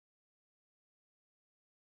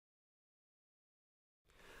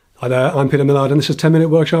Hi there, I'm Peter Millard and this is 10 Minute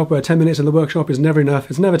Workshop, where 10 minutes in the workshop is never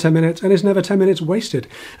enough, it's never 10 minutes, and it's never 10 minutes wasted.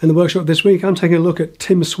 In the workshop this week, I'm taking a look at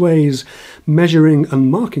Tim SqWAYre's measuring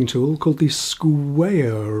and marking tool called the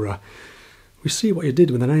SqWAYre. We see what you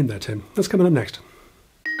did with the name there, Tim. That's coming up next.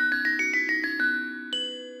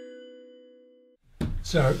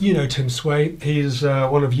 So, you know Tim SqWAYre, he's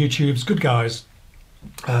one of YouTube's good guys.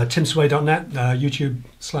 TimSqWAYre.net, YouTube/Tim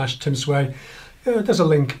SqWAYre. There's a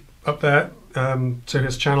link up there to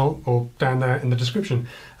his channel, or down there in the description.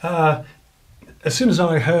 As soon as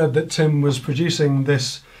I heard that Tim was producing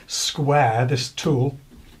this SqWAYre, this tool,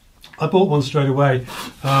 I bought one straight away,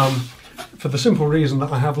 for the simple reason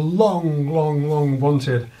that I have long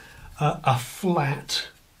wanted a flat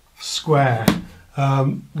square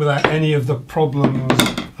without any of the problems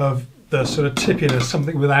of the sort of tippiness,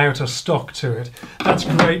 something without a stock to it. That's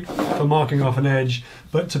great for marking off an edge,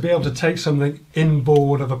 but to be able to take something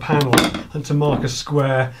inboard of a panel and to mark a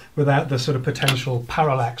square without the sort of potential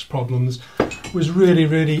parallax problems was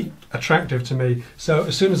really attractive to me. So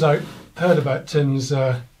as soon as I heard about Tim's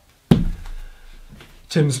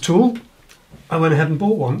tool, I went ahead and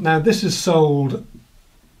bought one. Now this is sold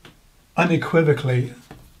unequivocally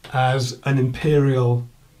as an imperial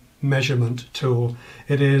measurement tool.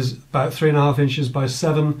 It is about 3.5 inches by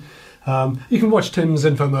 7. You can watch Tim's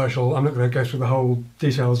infomercial. I'm not going to go through the whole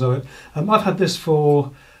details of it. I've had this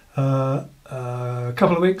for a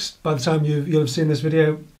couple of weeks by the time you'll have seen this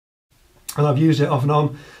video, and I've used it off and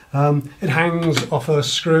on. It hangs off a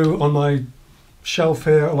screw on my shelf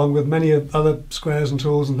here, along with many other squares and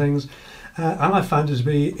tools and things, and I found it to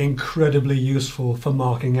be incredibly useful for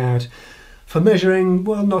marking out. For measuring,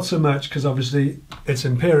 well, not so much, because obviously it's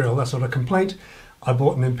imperial, that's not a complaint. I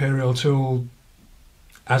bought an imperial tool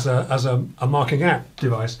as a marking out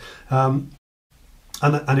device, and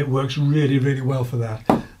it works really well for that.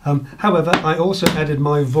 However, I also added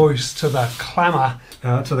my voice to that clamour,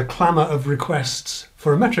 to the clamour of requests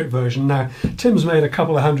for a metric version. Now, Tim's made a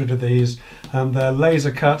couple of hundred of these, and they're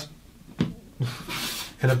laser cut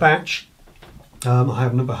in a batch. I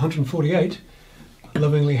have number 148.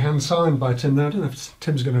 Lovingly hand signed by Tim. Now I don't know if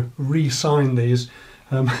Tim's going to re-sign these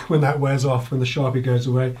when that wears off, when the Sharpie goes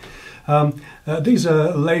away. These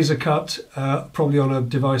are laser cut, probably on a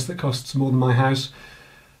device that costs more than my house,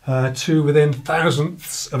 to within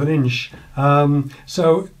thousandths of an inch.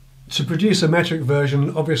 So to produce a metric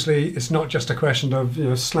version, obviously it's not just a question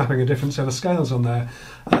of slapping a different set of scales on there.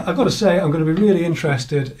 I've got to say, I'm going to be really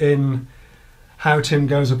interested in how Tim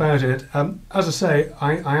goes about it. As I say,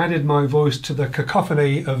 I added my voice to the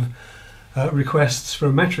cacophony of requests for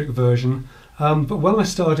a metric version, but when I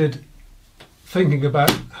started thinking about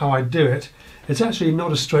how I do it, it's actually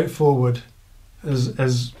not as straightforward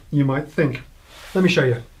as you might think. Let me show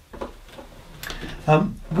you.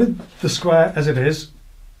 With the square as it is,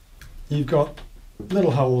 you've got little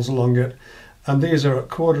holes along it, and these are a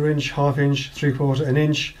 1/4 inch, 1/2 inch, 3/4, an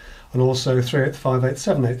inch, and also 3/8, 5/8,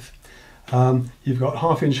 7/8. You've got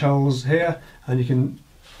 1/2 inch holes here, and you can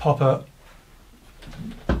pop an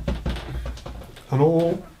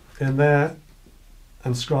awl in there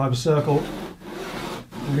and scribe a circle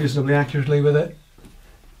reasonably accurately with it,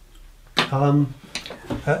 and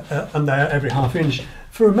there every 1/2 inch.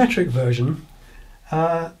 For a metric version,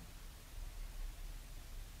 what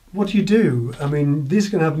do you do? I mean, these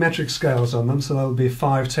are going to have metric scales on them, so that'll be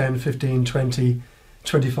 5, 10, 15, 20,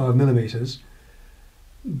 25 millimeters.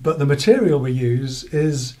 But the material we use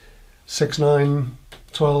is 6, 9,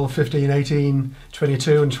 12, 15, 18,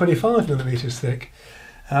 22 and 25 millimeters thick.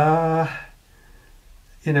 Where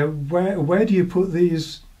do you put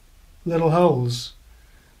these little holes?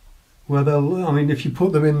 Well, if you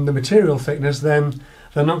put them in the material thickness, then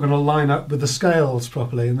they're not going to line up with the scales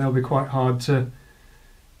properly, and they'll be quite hard to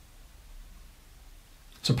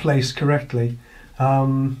place correctly.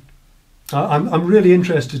 I'm really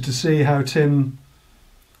interested to see how Tim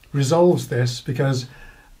resolves this, because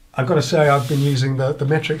I've got to say I've been using the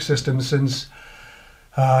metric system since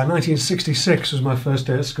 1966 was my first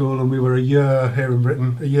day at school, and we were a year here in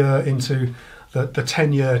Britain, a year into the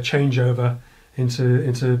 10-year changeover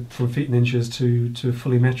into from feet and inches to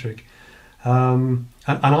fully metric, and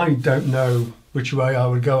I don't know which way I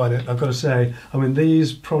would go on it. I've got to say,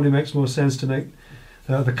 these probably makes more sense to make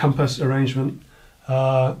the compass arrangement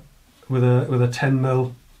with a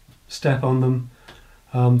 10mm step on them.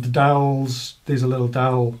 The dowels, these are little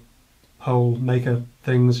dowel hole maker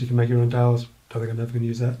things. You can make your own dowels. Don't think I'm ever going to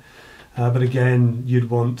use that. But again, you'd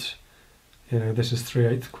want, this is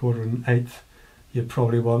 3/8, 1/4 and 1/8. You'd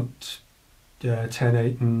probably want 10,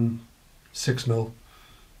 8 and 6mm,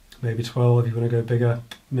 maybe 12 if you want to go bigger,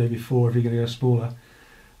 maybe 4 if you're going to go smaller.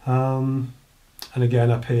 And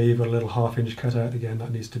again, up here you've got a little 1/2 inch cutout. Again,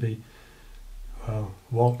 that needs to be, well,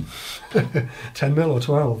 what? 10 mil or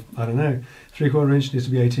 12? I don't know. 3/4 inch needs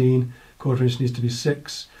to be 18, 1/4 inch needs to be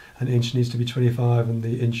 6, an inch needs to be 25, and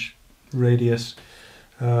the inch radius,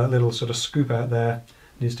 little sort of scoop out there,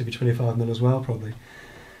 needs to be 25 mil as well, probably.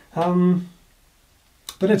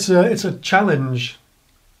 But it's a challenge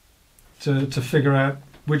to figure out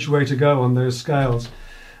which way to go on those scales.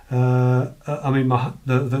 I mean,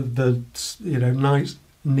 the nice,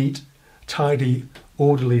 neat, tidy,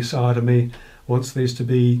 orderly side of me wants these to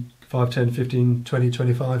be 5, 10, 15, 20,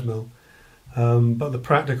 25 mil. But the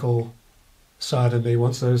practical side of me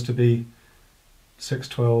wants those to be 6,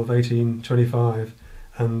 12, 18, 25,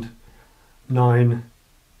 and 9,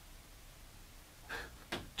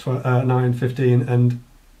 15, and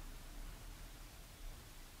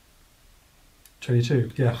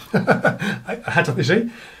 22. Yeah, I had to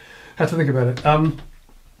think about it.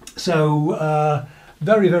 So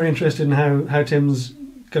very, very interested in how Tim's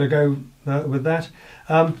going to go with that.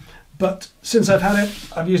 But since I've had it,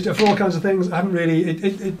 I've used it for all kinds of things. I haven't really,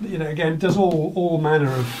 again, it does all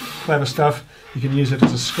manner of clever stuff. You can use it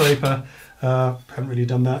as a scraper. Haven't really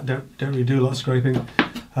done that. Don't really do a lot of scraping.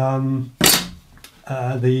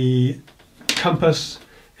 The compass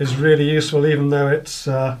is really useful, even though it's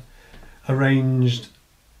arranged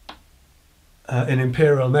in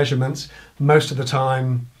imperial measurements. Most of the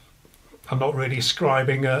time I'm not really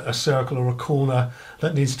scribing a circle or a corner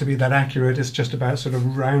that needs to be that accurate. It's just about sort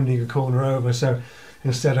of rounding a corner over. So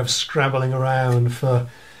instead of scrabbling around for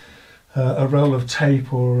a roll of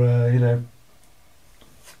tape or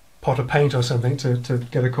pot of paint or something to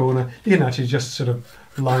get a corner, you can actually just sort of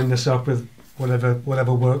line this up with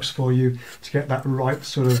whatever works for you to get that right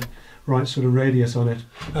sort of radius on it.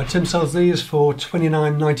 Tim sells these for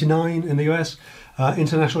 $29.99 in the US.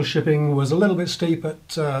 International shipping was a little bit steep at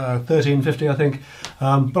 $13.50, I think,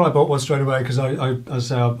 but I bought one straight away because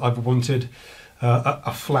I've wanted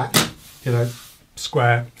a flat,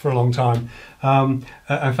 square for a long time.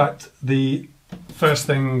 In fact, the first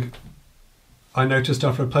thing I noticed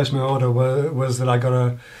after I placed my order was that I got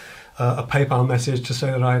a PayPal message to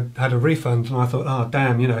say that I had a refund, and I thought, oh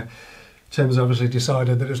damn, Tim's obviously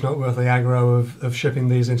decided that it's not worth the aggro of shipping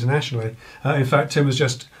these internationally. In fact, Tim was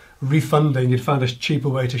just refunding. He'd found a cheaper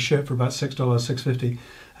way to ship for about $6,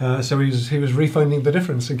 $6.50. So he was refunding the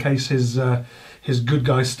difference in case his good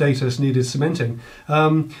guy status needed cementing.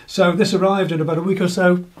 So this arrived in about a week or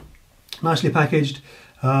so, nicely packaged.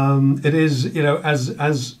 It is,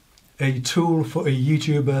 as a tool for a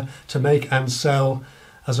YouTuber to make and sell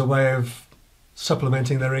as a way of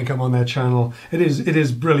supplementing their income on their channel. It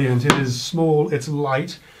is brilliant. It is small, it's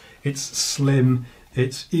light, it's slim,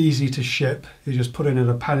 it's easy to ship. You just put it in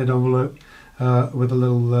a padded envelope with a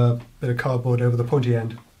little bit of cardboard over the pointy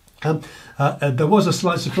end. There was a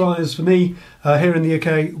slight surprise for me. Here in the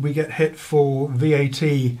UK, we get hit for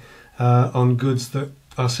VAT on goods that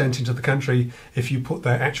are sent into the country if you put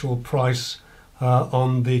their actual price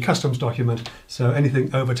on the customs document. So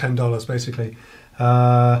anything over $10, basically.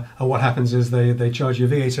 And what happens is they charge you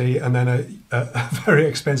VAT and then a very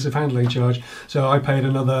expensive handling charge. So I paid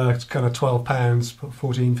another kind of £12,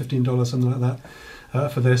 $14, $15, something like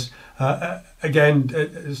that, for this. Again,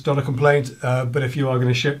 it's not a complaint, but if you are going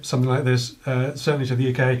to ship something like this, certainly to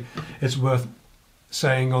the UK, it's worth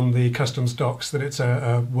saying on the customs docs that it's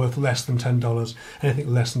worth less than $10.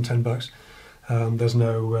 Anything less than $10, there's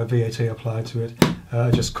no VAT applied to it.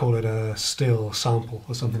 Just call it a still sample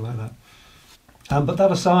or something like that. But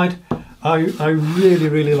that aside, I really,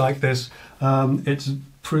 really like this. It's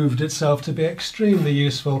proved itself to be extremely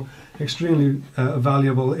useful, extremely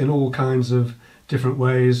valuable in all kinds of different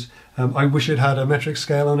ways. I wish it had a metric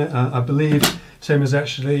scale on it. I believe Tim is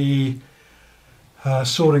actually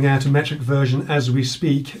sorting out a metric version as we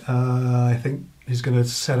speak. I think he's going to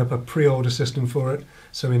set up a pre-order system for it,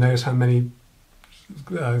 so he knows how many.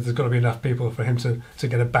 There's got to be enough people for him to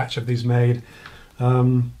get a batch of these made.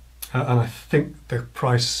 And I think the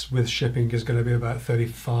price with shipping is going to be about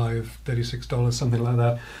 $35, $36, something like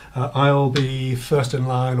that. I'll be first in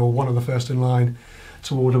line, or one of the first in line,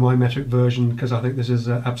 to order my metric version because I think this is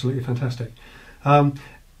absolutely fantastic.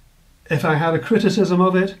 If I had a criticism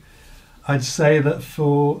of it, I'd say that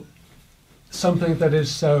for something that is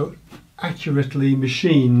so accurately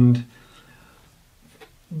machined,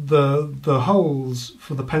 the holes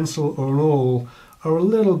for the pencil or an awl are a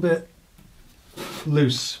little bit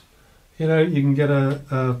loose. You can get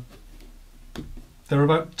they're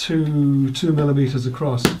about two millimeters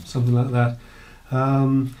across, something like that.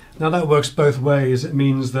 Now that works both ways. It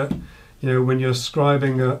means that, when you're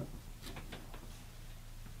scribing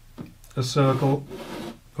a circle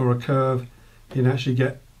or a curve, you can actually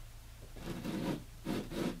get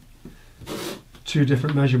two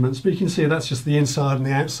different measurements, but you can see that's just the inside and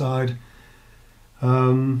the outside.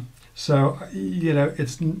 So you know,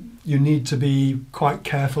 you need to be quite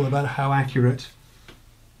careful about how accurate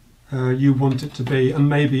you want it to be, and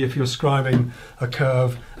maybe if you're scribing a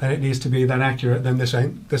curve and it needs to be that accurate, then this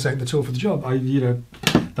ain't the tool for the job. You know,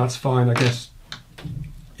 that's fine, I guess.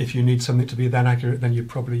 If you need something to be that accurate, then you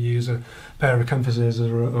probably use a pair of compasses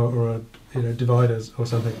or a you know, dividers or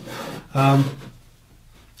something.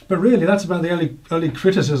 But really, that's about the only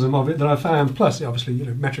criticism of it that I found. Plus, obviously, you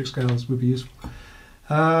know, metric scales would be useful.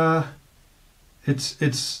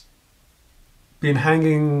 It's been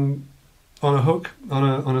hanging on a hook,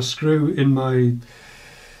 on a screw in my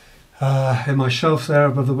shelf there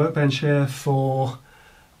above the workbench here for,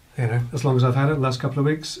 you know, as long as I've had it, the last couple of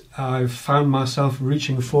weeks. I've found myself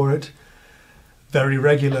reaching for it very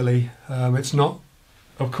regularly. It's not,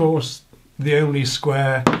 of course, the only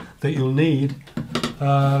square that you'll need.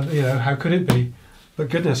 You know, how could it be? But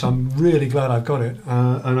goodness, I'm really glad I've got it.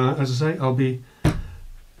 And as I say, I'll be,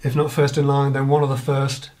 if not first in line, then one of the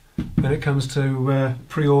first when it comes to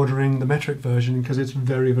pre-ordering the metric version, because it's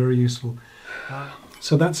very, very useful.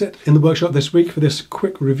 So that's it in the workshop this week for this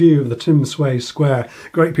quick review of the SqWAYre.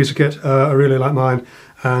 Great piece of kit. I really like mine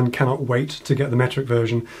and cannot wait to get the metric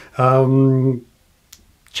version.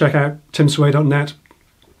 Check out timsway.net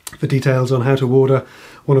for details on how to order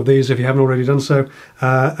one of these if you haven't already done so,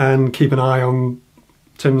 and keep an eye on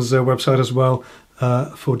Tim's website as well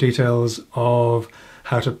for details of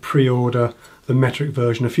how to pre-order the metric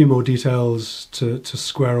version. A few more details to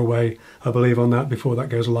square away, I believe, on that before that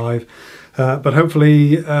goes live. But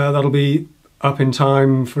hopefully that'll be up in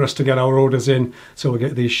time for us to get our orders in, so we'll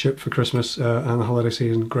get these shipped for Christmas and the holiday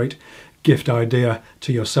season. Great gift idea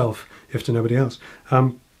to yourself, if to nobody else.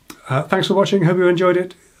 Thanks for watching. Hope you enjoyed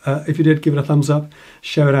it. If you did, give it a thumbs up,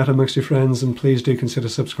 share it out amongst your friends, and please do consider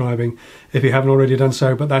subscribing if you haven't already done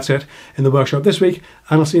so. But that's it in the workshop this week,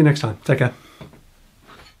 and I'll see you next time. Take care.